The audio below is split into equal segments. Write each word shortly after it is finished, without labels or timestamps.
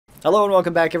Hello and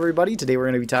welcome back, everybody. Today we're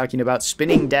going to be talking about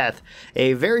Spinning Death,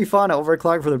 a very fun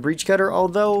overclock for the Breach Cutter,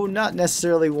 although not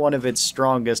necessarily one of its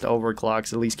strongest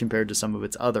overclocks, at least compared to some of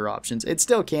its other options. It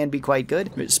still can be quite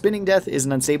good. Spinning Death is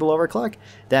an unstable overclock.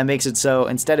 That makes it so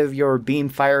instead of your beam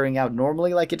firing out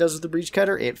normally like it does with the Breach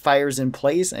Cutter, it fires in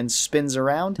place and spins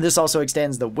around. This also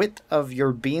extends the width of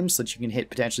your beam so that you can hit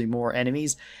potentially more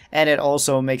enemies, and it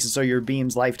also makes it so your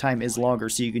beam's lifetime is longer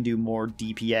so you can do more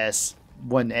DPS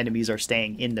when enemies are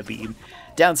staying in the beam.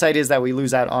 Downside is that we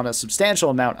lose out on a substantial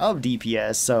amount of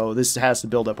DPS, so this has to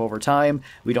build up over time.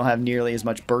 We don't have nearly as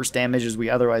much burst damage as we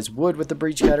otherwise would with the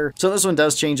Breach Cutter. So this one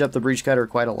does change up the Breach Cutter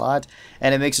quite a lot,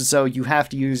 and it makes it so you have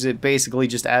to use it basically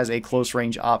just as a close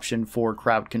range option for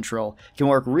crowd control. It can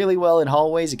work really well in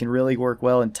hallways, it can really work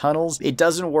well in tunnels. It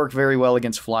doesn't work very well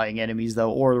against flying enemies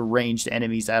though, or ranged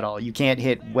enemies at all. You can't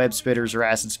hit web spitters or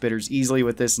acid spitters easily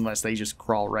with this unless they just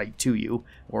crawl right to you,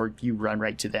 or you run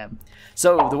right to them.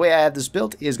 So the way I have this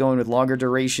built is going with longer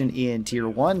duration in tier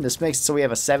 1. This makes it so we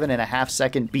have a 7.5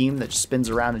 second beam that just spins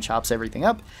around and chops everything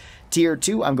up. Tier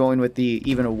 2, I'm going with the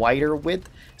even wider width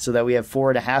so that we have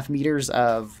 4.5 meters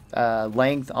of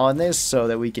length on this so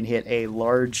that we can hit a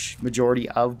large majority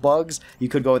of bugs. You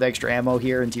could go with extra ammo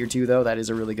here in tier 2 though. That is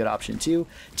a really good option too.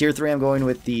 Tier 3, I'm going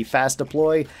with the fast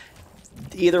deploy.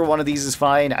 Either one of these is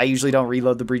fine. I usually don't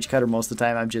reload the Breach Cutter most of the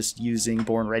time. I'm just using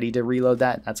Born Ready to reload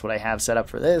that. That's what I have set up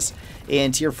for this.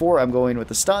 In tier 4, I'm going with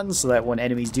the stuns so that when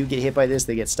enemies do get hit by this,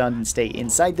 they get stunned and stay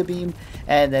inside the beam.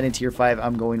 And then in tier 5,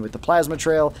 I'm going with the plasma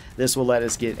trail. This will let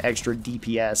us get extra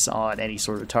DPS on any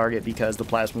sort of target because the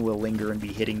plasma will linger and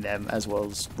be hitting them as well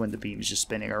as when the beam is just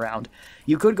spinning around.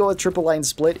 You could go with triple line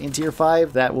split in tier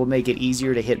 5. That will make it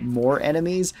easier to hit more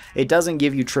enemies. It doesn't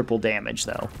give you triple damage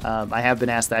though. I have been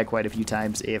asked that quite a few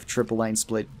times if triple line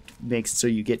split makes it so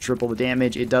you get triple the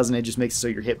damage. It doesn't, it just makes it so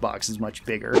your hitbox is much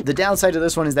bigger. The downside to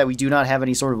this one is that we do not have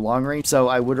any sort of long range, so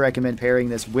I would recommend pairing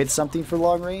this with something for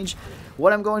long range.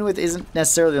 What I'm going with isn't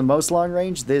necessarily the most long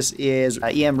range. This is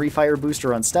EM refire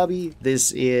booster on Stubby.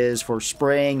 This is for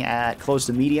spraying at close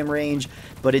to medium range,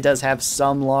 but it does have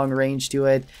some long range to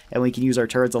it, and we can use our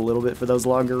turrets a little bit for those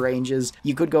longer ranges.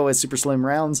 You could go with super slim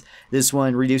rounds. This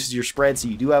one reduces your spread, so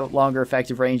you do have longer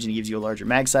effective range and it gives you a larger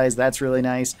mag size. That's really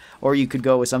nice. Or you could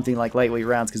go with something like lightweight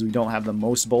rounds because we don't have the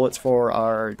most bullets for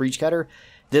our Breach Cutter.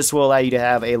 This will allow you to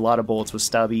have a lot of bullets with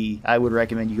Stubby. I would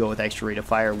recommend you go with extra rate of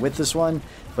fire with this one,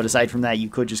 but aside from that, you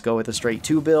could just go with a straight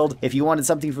 2 build. If you wanted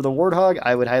something for the Warthog,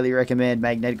 I would highly recommend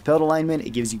magnetic pelt alignment. It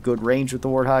gives you good range with the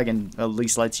Warthog and at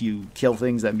least lets you kill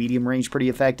things at medium range pretty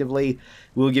effectively.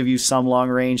 Will give you some long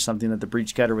range, something that the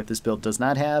Breach Cutter with this build does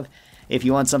not have. If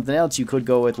you want something else, you could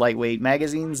go with lightweight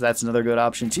magazines. That's another good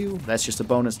option too. That's just a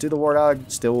bonus to the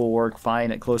Warthog. Still will work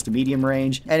fine at close to medium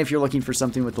range. And if you're looking for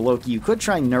something with the Loki, you could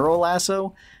try Neuro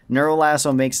Lasso. Neuro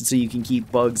Lasso makes it so you can keep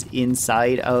bugs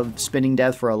inside of Spinning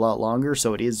Death for a lot longer,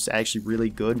 so it is actually really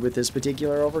good with this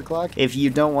particular overclock. If you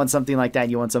don't want something like that,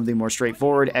 you want something more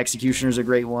straightforward, Executioner's a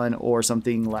great one, or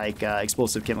something like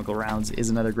Explosive Chemical Rounds is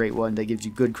another great one that gives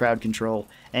you good crowd control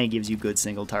and gives you good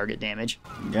single target damage.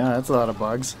 Yeah, that's a lot of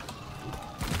bugs.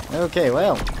 Okay,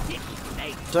 well.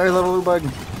 Sorry, little blue bug.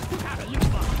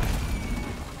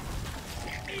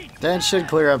 That should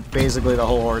clear up basically the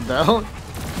whole horde, though.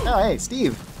 Oh, hey,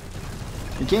 Steve.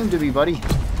 You came to me, buddy.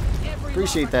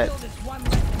 Appreciate that.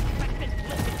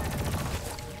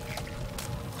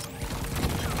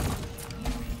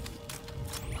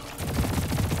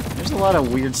 There's a lot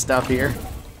of weird stuff here.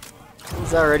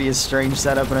 It's already a strange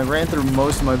setup, and I ran through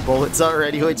most of my bullets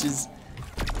already, which is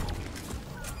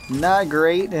not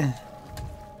great.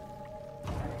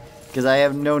 Because I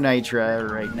have no nitra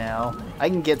right now. I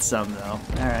can get some, though.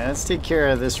 Alright, let's take care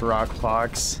of this rock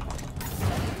box.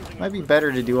 Might be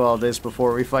better to do all this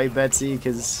before we fight Betsy,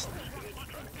 because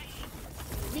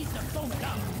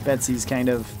Betsy's kind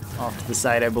of off to the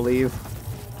side, I believe.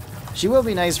 She will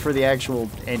be nice for the actual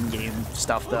endgame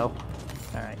stuff, though.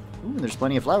 Alright. Ooh, there's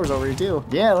plenty of flowers over here, too.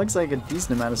 Yeah, it looks like a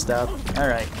decent amount of stuff.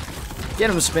 Alright.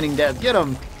 Get him, Spinning Death. Get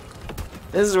him!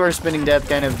 This is where Spinning Death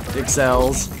kind of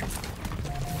excels.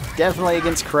 Definitely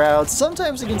against crowds,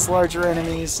 sometimes against larger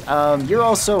enemies. You're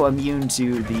also immune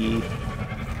to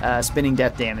the Spinning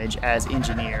Death damage as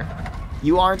Engineer.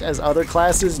 You aren't as other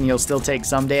classes, and you'll still take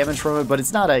some damage from it, but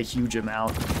it's not a huge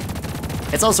amount.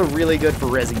 It's also really good for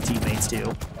rezzing teammates,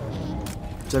 too.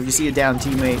 So if you see a down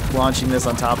teammate, launching this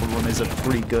on top of them is a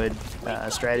pretty good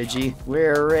strategy.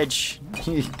 We're rich.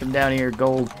 Come down here,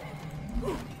 gold.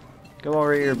 Come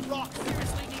over here.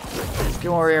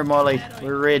 Come over here, Molly.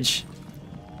 We're rich.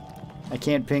 I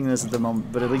can't ping this at the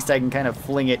moment, but at least I can kind of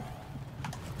fling it.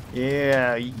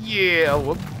 Yeah, yeah.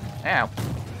 Whoop. Ow.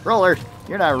 Roller,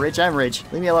 you're not rich, I'm rich.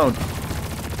 Leave me alone.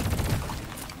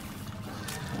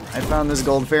 I found this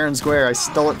gold fair and square. I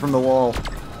stole it from the wall.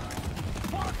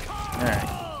 Alright.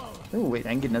 Oh, wait, I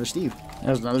can get another Steve.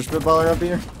 There's another spitballer up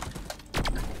here.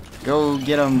 Go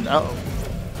get him. Uh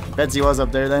oh. Betsy was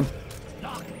up there then.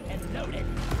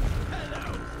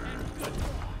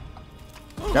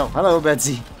 No, hello,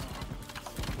 Betsy.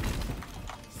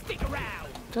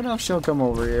 Don't know if she'll come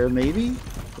over here, maybe?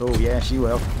 Oh, yeah, she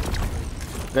will.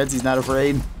 Betsy's not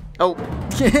afraid. Oh!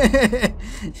 Hey,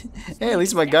 at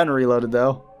least my gun reloaded,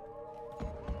 though.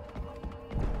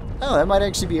 Oh, that might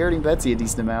actually be hurting Betsy a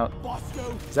decent amount.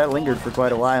 Because that lingered for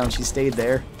quite a while, and she stayed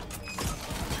there.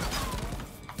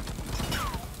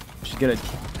 She's gonna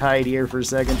hide here for a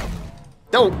second.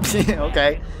 Oh!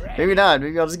 Okay. Maybe not.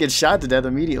 Maybe I'll just get shot to death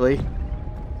immediately.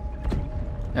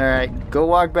 Alright, go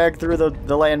walk back through the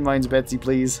landmines, Betsy,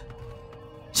 please.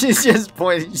 She's just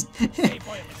pointing.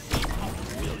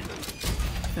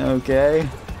 Okay.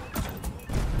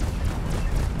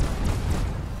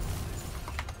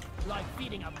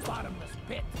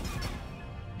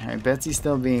 Alright, Betsy's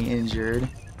still being injured.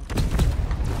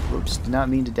 Whoops, did not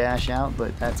mean to dash out,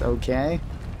 but that's okay.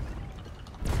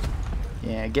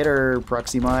 Yeah, get her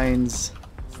proxy mines.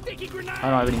 I don't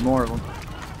have any more of them.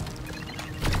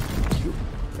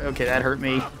 Okay, that hurt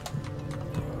me.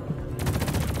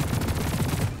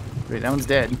 Wait, that one's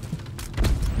dead.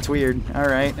 It's weird.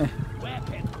 Alright.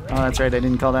 Oh, that's right, I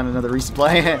didn't call down another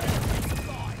resupply.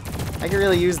 I could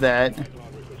really use that.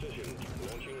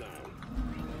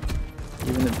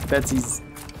 Given that Betsy's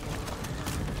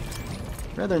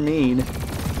rather mean. I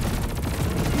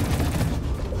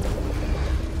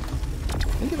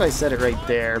think if I set it right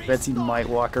there, Betsy might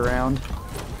walk around.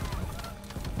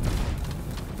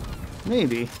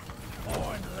 Maybe.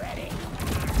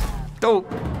 Oh!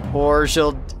 Or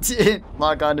she'll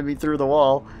lock onto me through the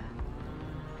wall.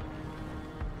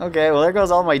 Okay, well there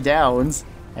goes all my downs.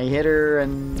 I hit her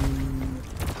and...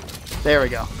 There we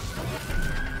go.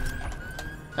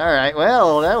 Alright,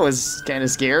 well that was kind of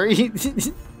scary.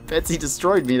 Betsy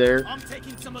destroyed me there. I'm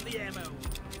taking some of the ammo.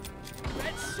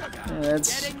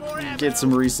 Let's get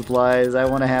some resupplies. I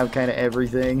want to have kind of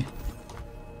everything.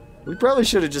 We probably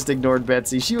should have just ignored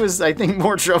Betsy. She was, I think,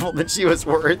 more trouble than she was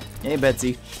worth. Hey,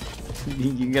 Betsy.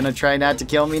 You gonna try not to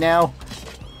kill me now?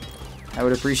 I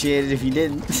would appreciate it if you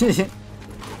didn't.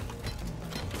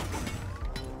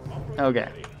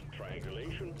 Okay.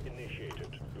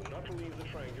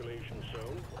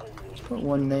 Let's put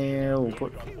one there. We'll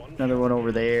put another one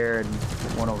over there and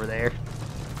put one over there.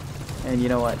 And you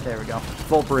know what? There we go.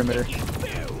 Full perimeter.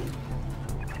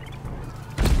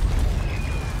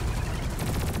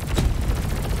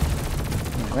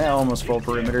 Well, almost full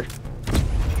perimeter.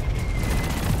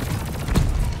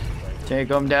 Take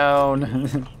them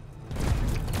down.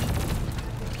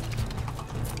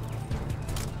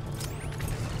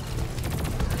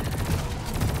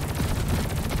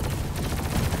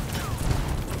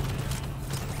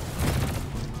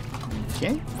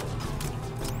 Okay.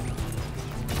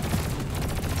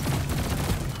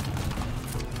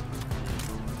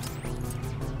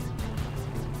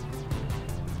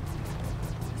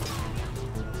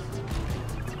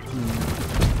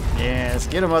 Yes,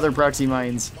 get them other proxy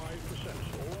mines.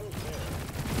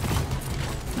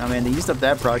 Oh man, they used up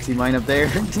that proxy mine up there.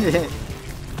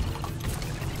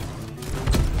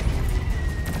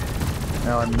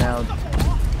 Oh, and now...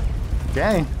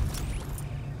 Okay.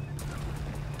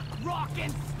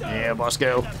 Yeah,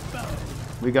 Bosco.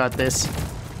 We got this.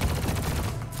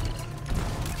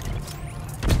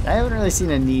 I haven't really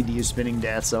seen a need to use Spinning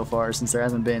Death so far, since there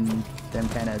hasn't been them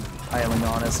kind of piling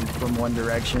on us from one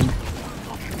direction.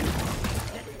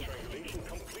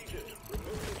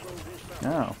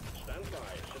 Oh.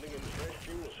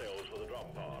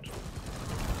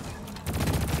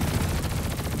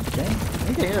 Okay. I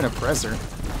think I hear an oppressor.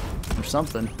 Or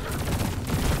something.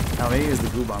 Oh, maybe it was the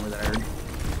goo bomber that I heard.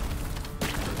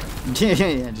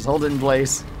 Yeah, just hold it in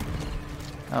place.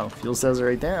 Oh, fuel cells are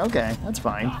right there? Okay, that's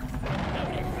fine.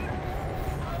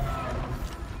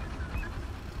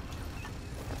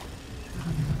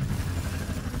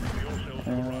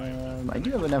 I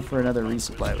do have enough for another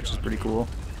resupply, which is pretty cool.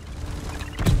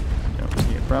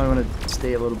 You probably want to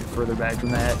stay a little bit further back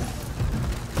from that.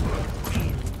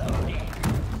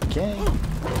 Okay.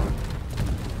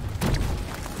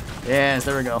 Yes,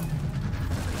 there we go.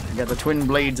 We got the twin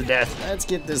blades of death. Let's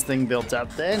get this thing built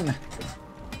up then.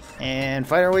 And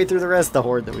fight our way through the rest of the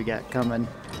horde that we got coming.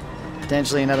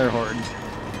 Potentially another horde.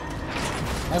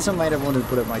 I also might have wanted to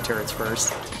put up my turrets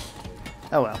first.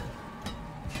 Oh well.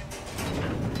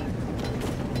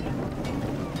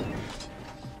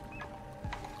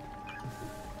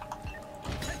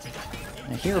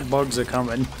 I hear bugs are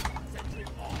coming.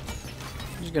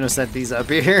 just gonna set these up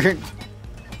here.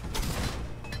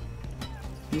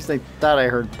 At least I thought I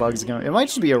heard bugs going. It might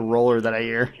just be a roller that I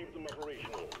hear.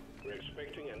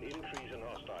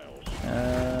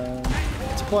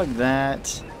 Let's plug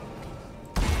that.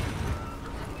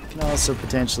 Can also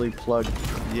potentially plug.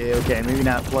 Yeah, okay, maybe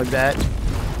not plug that.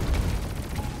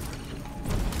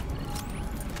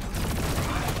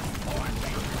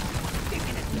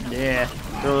 Yeah,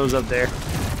 throw those up there.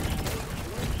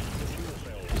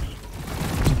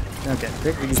 Okay,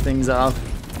 pick these things off.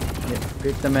 Yeah,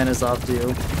 pick the menace off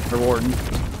too. Or warden.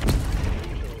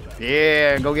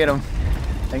 Yeah, go get him.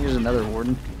 I think there's another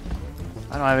warden.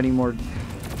 I don't have any more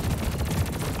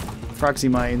proxy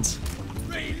mines.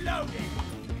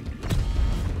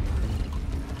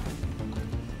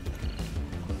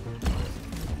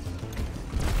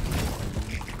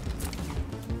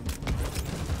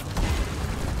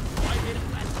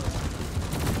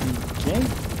 Okay.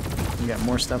 We got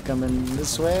more stuff coming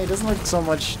this way. It doesn't look so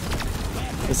much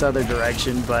this other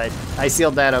direction, but I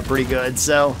sealed that up pretty good,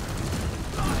 so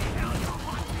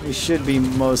we should be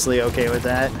mostly okay with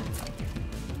that.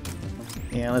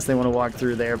 Yeah, unless they want to walk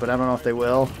through there, but I don't know if they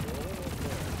will.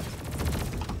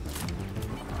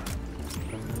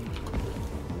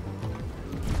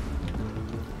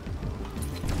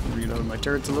 Reload my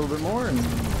turrets a little bit more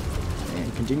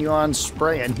and continue on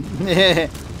spraying.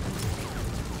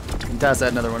 Toss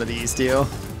out another one of these too.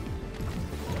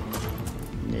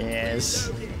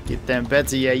 Yes. Get them,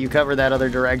 Betsy. Yeah, you cover that other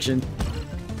direction.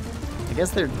 I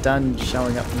guess they're done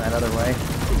showing up from that other way.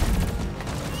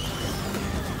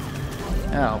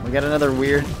 Oh, we got another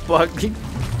weird bug.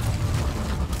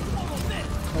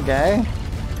 Okay.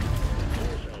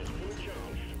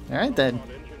 Alright then.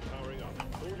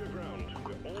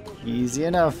 Easy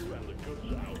enough.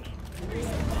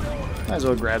 Might as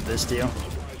well grab this deal.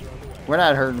 We're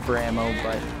not hurting for ammo,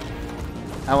 but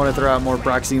I want to throw out more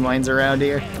proxy mines around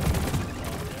here.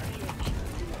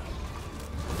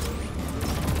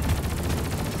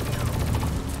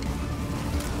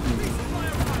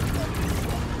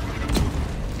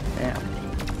 Damn.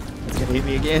 It's gonna hit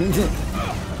me again.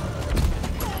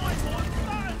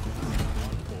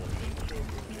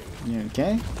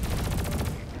 Okay.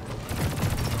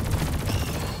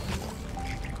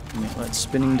 Let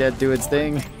Spinning Dead do its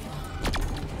thing.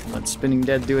 Let Spinning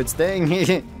Dead do its thing.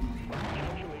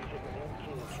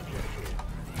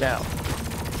 Down.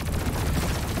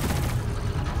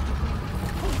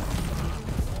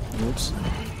 Oops.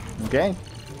 Okay.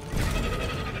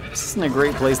 This isn't a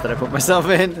great place that I put myself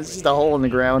in. It's just a hole in the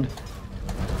ground.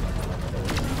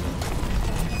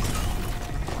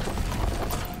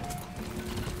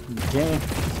 Okay.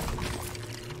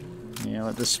 Yeah,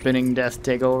 let the Spinning Death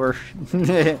take over.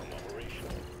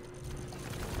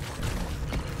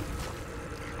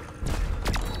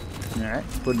 Alright,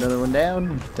 put another one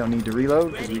down. Don't need to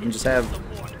reload, because we can just have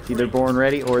either Born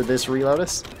ready or this reload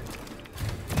us.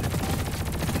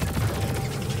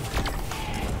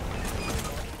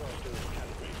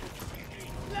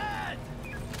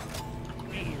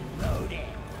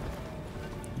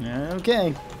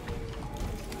 Okay.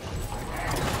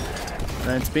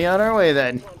 Let's be on our way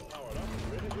then.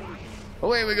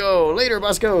 Away we go. Later,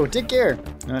 Bosco. Take care.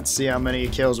 Let's see how many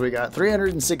kills we got.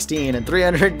 316 and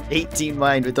 318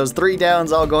 mined with those 3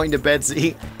 downs all going to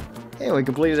Betsy. Hey, we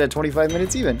completed at 25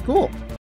 minutes even. Cool.